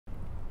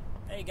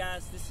Hey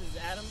guys, this is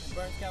Adam at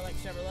Burns Cadillac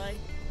Chevrolet.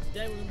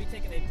 Today we're going to be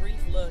taking a brief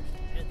look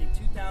at the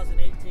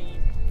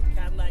 2018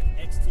 Cadillac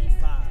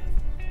XT5.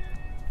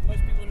 Most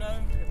people know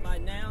by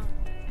now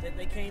that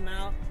they came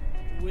out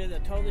with a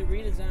totally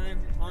redesign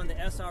on the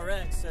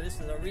SRX. So this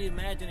is a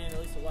reimagining, at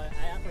least the way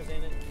I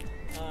presented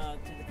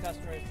to the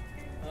customers,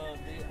 of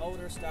the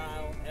older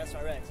style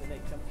SRX. And they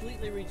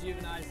completely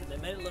rejuvenized it. They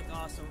made it look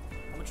awesome.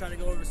 I'm going to try to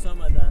go over some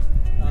of the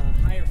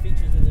higher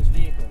features of this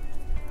vehicle.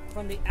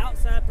 From the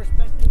outside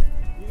perspective,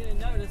 you're going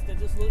to notice that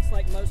this looks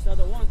like most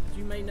other ones, but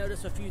you may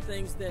notice a few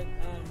things that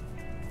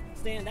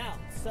stand out,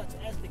 such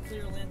as the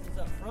clear lenses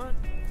up front.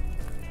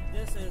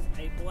 This is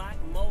a black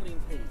molding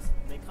piece.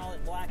 They call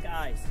it black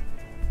ice.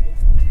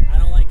 I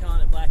don't like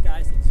calling it black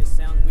ice, it just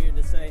sounds weird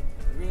to say.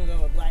 We're going to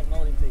go with black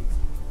molding piece.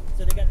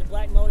 So they got the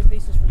black molding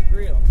pieces for the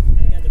grille.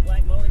 They got the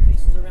black molding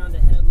pieces around the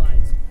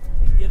headlights.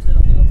 It gives it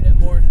a little bit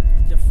more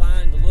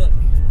defined look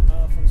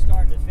from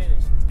start to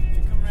finish. If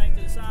you come right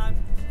to the side,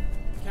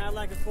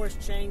 Cadillac, of course,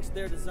 changed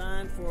their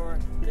design for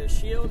their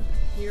shield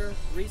here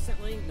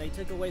recently. They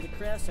took away the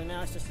crest, so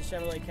now it's just a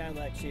Chevrolet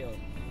Cadillac shield.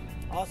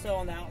 Also,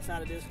 on the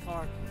outside of this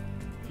car,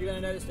 you're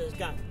going to notice that it's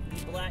got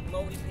the black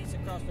molding piece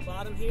across the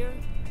bottom here,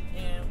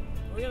 and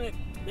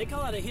they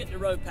call it a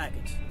hit-the-road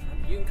package.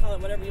 You can call it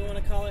whatever you want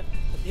to call it,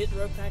 but the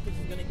hit-the-road package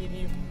is going to give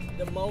you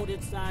the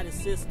molded side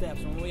assist steps.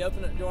 When we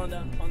open the door on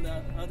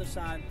the other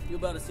side, you'll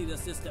be able to see the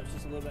assist steps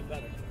just a little bit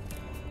better.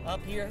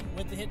 Up here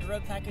with the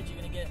hit-the-road package, you're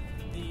going to get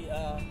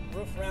the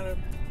roof rounder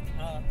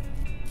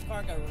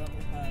cargo rails.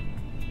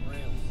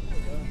 There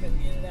we go. I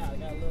couldn't get it out. I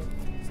got a little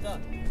stuck.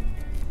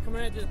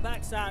 Coming right to the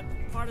back side,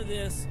 part of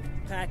this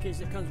package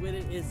that comes with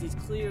it is these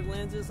clear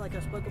lenses, like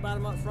I spoke about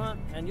them up front.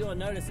 And you'll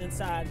notice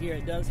inside here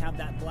it does have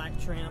that black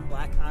trim,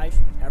 black ice,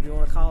 however you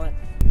want to call it.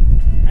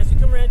 As you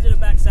come right to the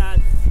back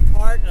side,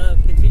 part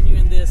of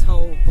continuing this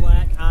whole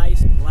black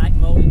ice, black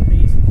molding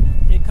piece,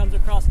 it comes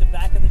across the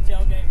back of the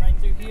tailgate right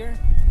through here.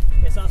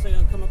 It's also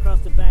going to come across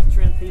the back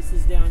trim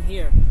pieces down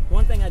here.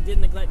 One thing I did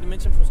neglect to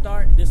mention from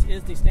start, this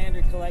is the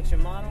standard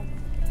collection model.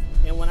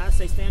 And when I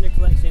say standard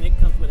collection, it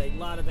comes with a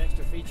lot of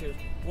extra features.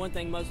 One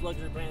thing most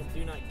luxury brands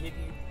do not give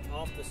you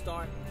off the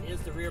start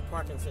is the rear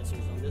parking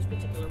sensors. On this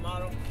particular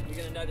model, you're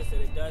going to notice that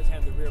it does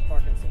have the rear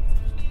parking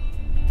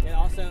sensors. It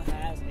also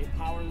has a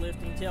power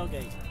lifting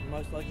tailgate.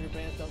 Most luxury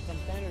brands don't come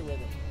standard with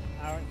it.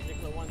 Our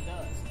particular one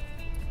does.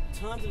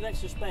 Tons of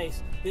extra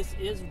space. This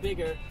is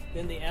bigger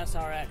than the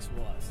SRX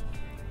was.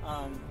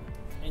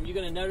 And you're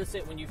going to notice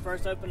it when you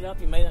first open it up.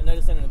 You may not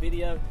notice it in the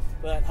video,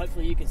 but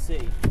hopefully you can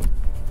see.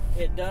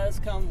 It does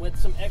come with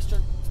some extra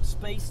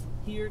space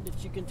here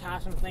that you can tie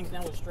some things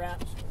down with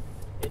straps.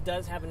 It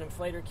does have an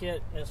inflator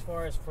kit as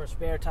far as for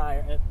spare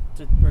tire,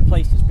 to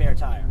replace the spare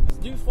tire. It's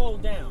do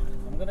fold down.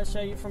 I'm going to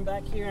show you from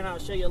back here, and I'll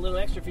show you a little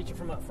extra feature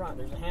from up front.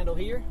 There's a handle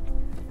here.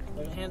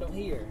 There's a handle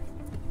here.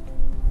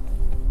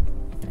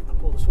 I'll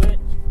pull the switch.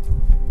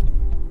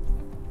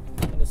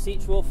 The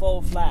seats will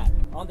fold flat.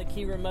 On the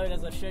key remote,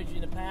 as I showed you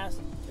in the past,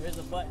 there is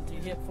a button to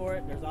hit for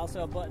it. There's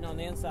also a button on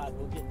the inside.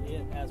 We'll get to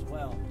it as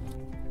well.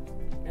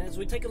 And as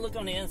we take a look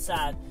on the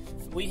inside,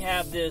 we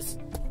have this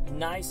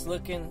nice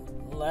looking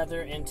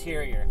leather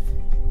interior.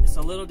 It's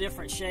a little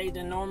different shade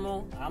than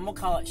normal. I'm gonna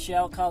call it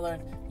shell color.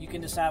 You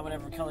can decide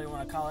whatever color you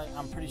want to call it.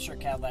 I'm pretty sure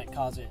Cadillac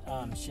calls it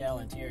shell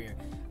interior.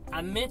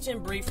 I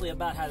mentioned briefly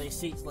about how these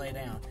seats lay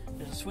down.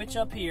 There's a switch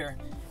up here,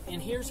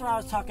 and here's where I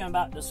was talking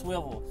about the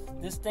swivel.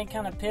 This thing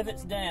kind of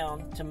pivots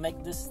down to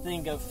make this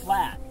thing go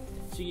flat,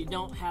 so you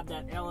don't have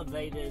that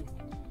elevated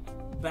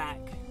back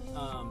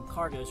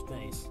cargo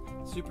space.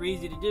 Super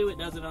easy to do. It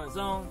does it on its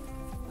own.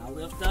 I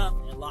lift up,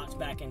 it locks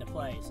back into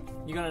place.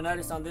 You're going to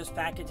notice on this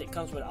package it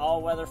comes with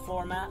all-weather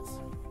floor mats.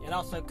 It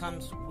also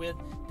comes with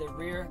the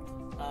rear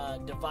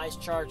device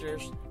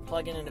chargers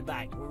plug-in in the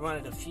back. We're one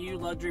of the few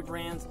luxury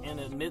brands in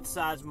a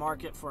mid-size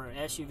market for an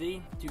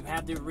SUV to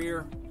have the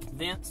rear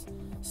vents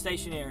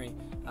stationary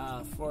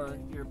for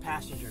your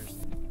passengers.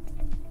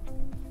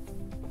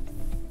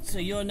 So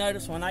you'll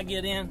notice when I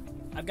get in,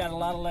 I've got a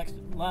lot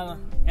of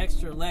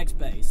extra leg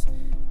space,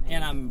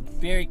 and I'm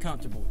very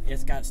comfortable.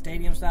 It's got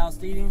stadium style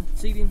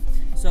seating,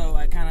 so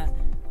I kind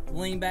of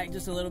lean back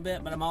just a little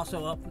bit, but I'm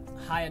also up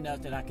high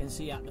enough that I can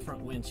see out the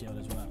front windshield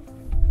as well.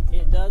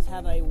 It does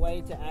have a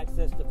way to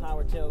access the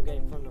power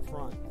tailgate from the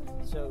front.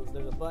 So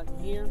there's a button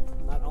here.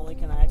 Not only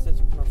can I access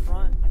it from the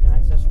front, I can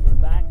access it from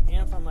the back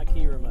and from my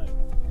key remote.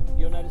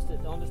 You'll notice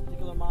that on this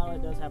particular model,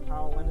 it does have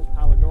power windows,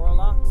 power door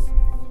locks.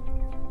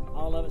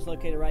 All of it's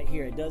located right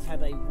here. It does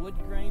have a wood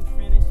grain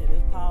finish. It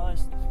is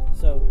polished,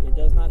 so it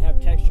does not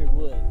have textured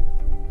wood.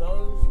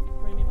 Bose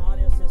premium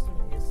audio system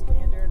is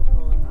standard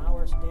on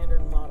our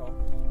standard model.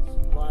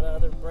 A lot of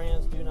other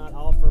brands do not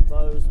offer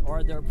Bose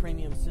or their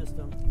premium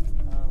system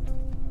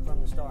from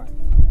the start.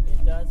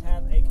 It does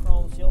have a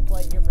chrome seal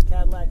plate here for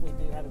Cadillac. We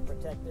do have it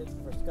protected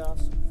for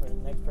scuffs for the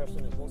next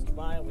person that wants to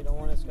buy it. We don't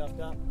want it scuffed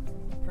up.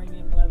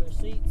 Premium leather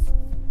seats.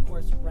 Of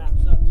course, it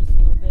wraps up just a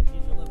little bit,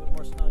 gives you a little bit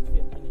more snug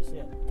fit when you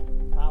sit.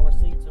 Power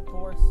seats, of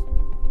course.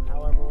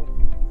 However,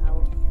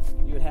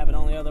 you would have it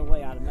only other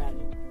way, I'd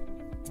imagine.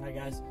 All right,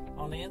 guys.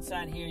 On the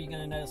inside here, you're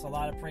going to notice a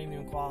lot of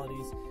premium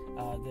qualities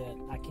that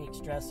I can't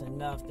stress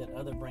enough that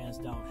other brands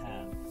don't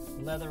have.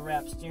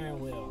 Leather-wrapped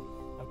steering wheel.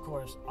 Of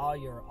course, all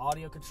your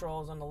audio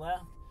controls on the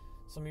left.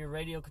 Some of your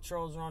radio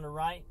controls are on the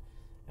right.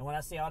 And when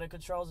I say audio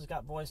controls, it's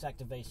got voice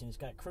activation. It's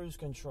got cruise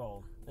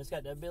control. It's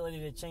got the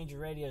ability to change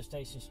your radio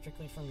station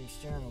strictly from your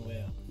steering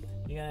wheel.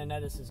 You're going to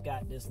notice it's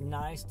got this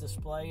nice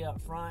display up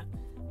front.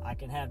 I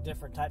can have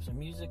different types of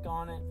music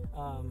on it.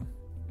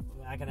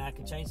 I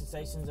can change the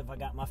stations if I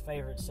got my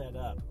favorite set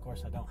up. Of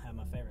course, I don't have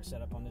my favorite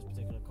setup on this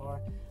particular car.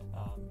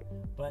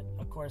 But,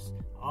 of course,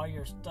 all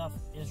your stuff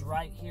is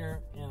right here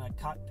in a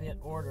cockpit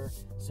order,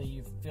 so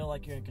you feel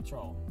like you're in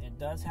control. It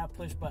does have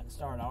push-button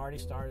start. I already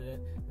started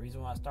it. The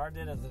reason why I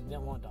started it is I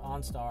didn't want the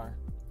OnStar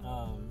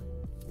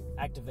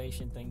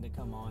activation thing to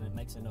come on. It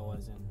makes a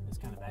noise, and it's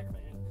kind of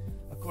aggravating.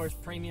 Of course,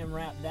 premium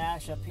wrap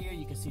dash up here.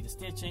 You can see the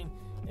stitching.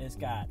 It's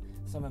got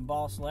some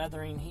embossed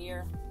leathering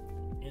here.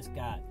 It's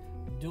got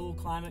dual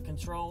climate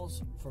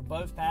controls for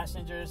both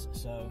passengers,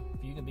 so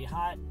you can be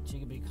hot, she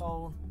can be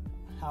cold,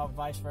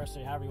 vice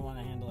versa, however you want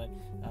to handle it,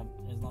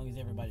 as long as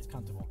everybody's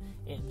comfortable.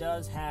 It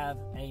does have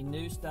a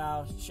new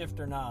style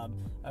shifter knob.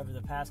 Over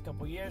the past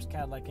couple years,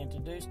 Cadillac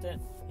introduced it,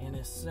 and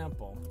it's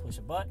simple. Push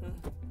a button,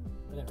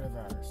 and it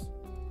reverse.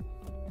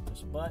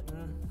 Push a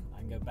button, I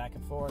can go back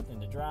and forth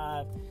into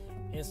drive.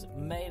 It's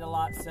made a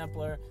lot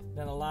simpler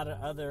than a lot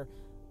of other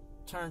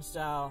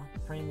turnstile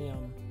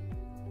premium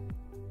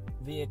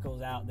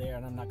vehicles out there,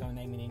 and I'm not going to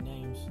name any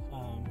names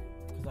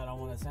because I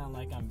don't want to sound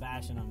like I'm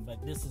bashing them,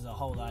 but this is a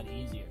whole lot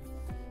easier.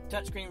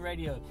 Touchscreen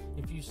radio.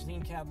 If you've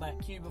seen Cadillac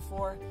Q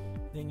before,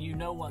 then you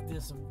know what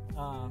this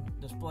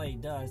display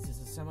does. This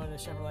is similar to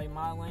Chevrolet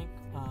MyLink.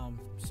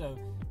 So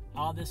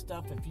all this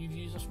stuff, if you've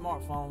used a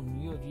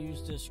smartphone, you have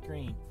used this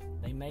screen.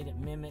 They made it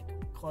mimic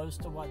close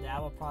to what the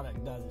Apple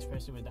product does,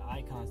 especially with the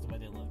icons, the way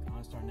they look.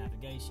 OnStar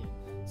navigation.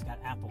 It's got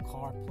Apple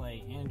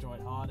CarPlay,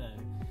 Android Auto.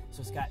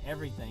 So it's got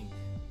everything.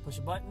 Push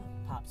a button,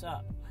 pops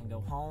up. I can go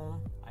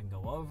home, I can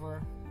go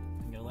over,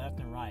 I can go left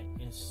and right.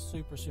 It's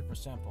super, super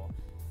simple.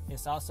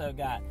 It's also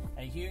got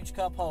a huge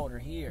cup holder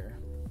here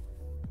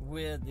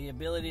with the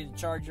ability to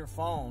charge your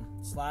phone.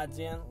 Slides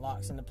in,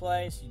 locks into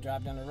place, you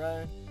drive down the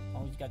road. As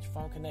long as you got your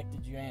phone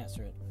connected, you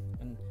answer it.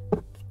 And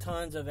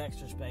tons of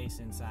extra space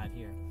inside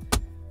here.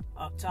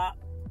 Up top,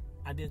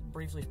 I did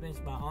briefly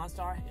mention my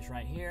OnStar. It's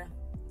right here.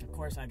 Of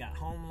course, I got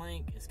Home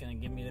Link. It's going to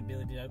give me the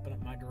ability to open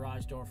up my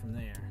garage door from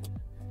there.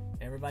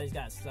 Everybody's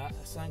got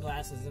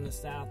sunglasses in the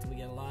south. We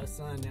get a lot of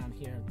sun down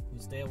here. We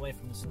stay away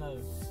from the snow.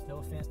 No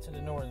offense to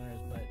the northerners,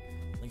 but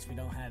at least we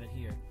don't have it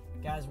here.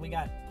 Guys, we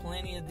got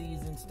plenty of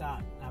these in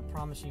stock. I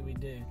promise you we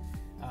do.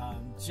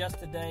 Just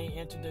today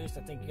introduced,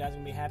 I think you guys are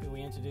going to be happy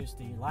we introduced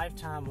the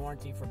lifetime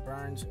warranty for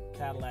Burns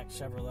Cadillac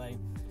Chevrolet.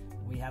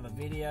 We have a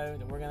video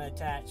that we're going to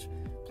attach.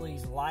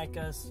 Please like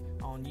us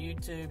on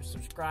YouTube,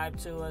 subscribe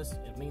to us.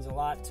 It means a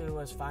lot to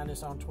us. Find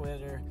us on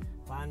Twitter,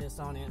 find us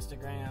on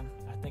Instagram.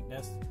 I think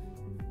that's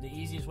the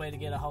easiest way to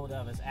get a hold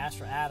of us. Ask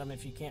for Adam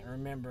if you can't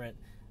remember it.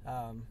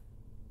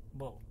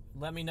 Well,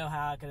 let me know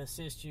how I can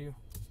assist you.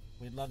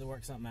 We'd love to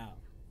work something out.